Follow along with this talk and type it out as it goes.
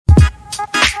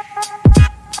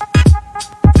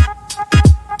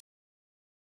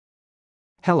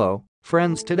Hello,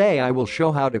 friends. Today I will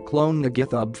show how to clone the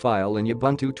GitHub file in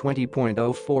Ubuntu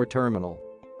 20.04 terminal.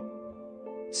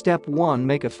 Step 1.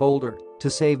 Make a folder to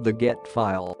save the Git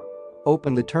file.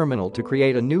 Open the terminal to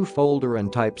create a new folder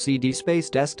and type cd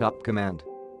space desktop command.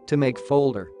 To make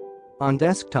folder on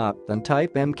desktop, then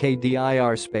type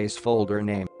mkdir space folder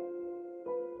name.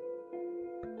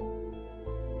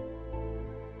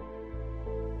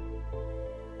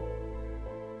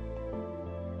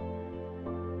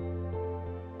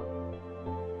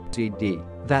 cd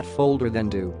that folder, then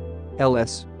do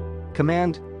ls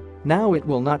command. Now it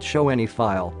will not show any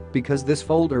file because this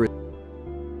folder is.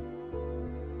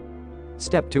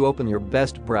 Step 2. Open your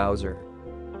best browser.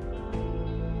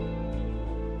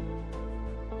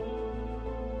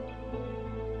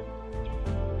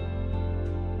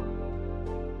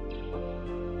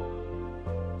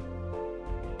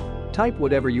 Type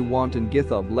whatever you want in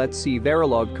GitHub. Let's see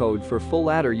Verilog code for full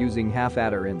adder using half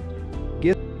adder in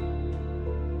GitHub.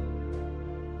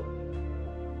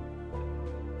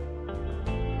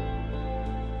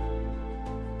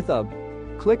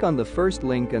 Click on the first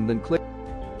link and then click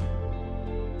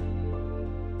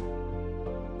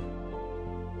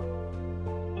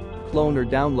clone or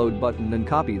download button and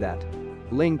copy that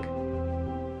link.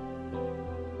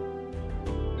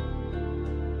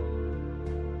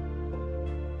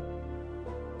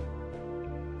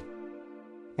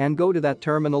 And go to that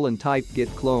terminal and type git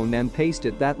clone and paste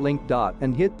it that link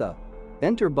and hit the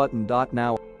enter button.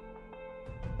 Now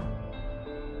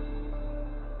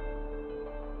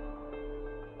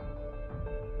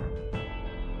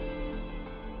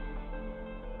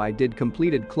I did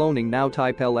completed cloning. Now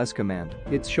type ls command.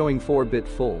 It's showing 4-bit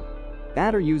full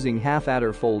adder using half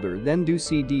adder folder, then do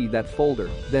cd that folder,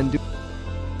 then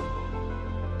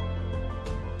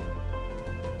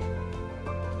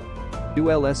do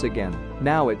ls again.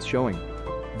 Now it's showing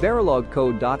Verilog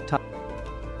code. Type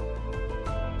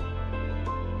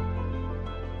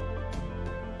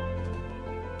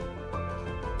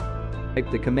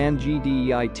the command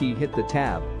gdeit, hit the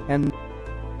tab, and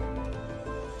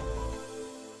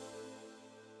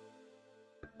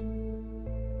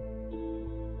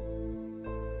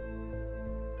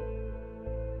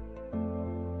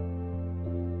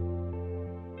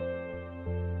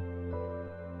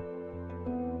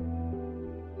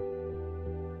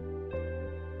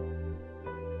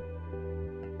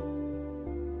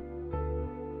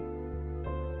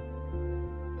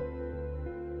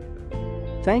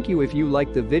thank you. If you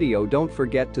liked the video, don't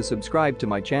forget to subscribe to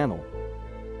my channel.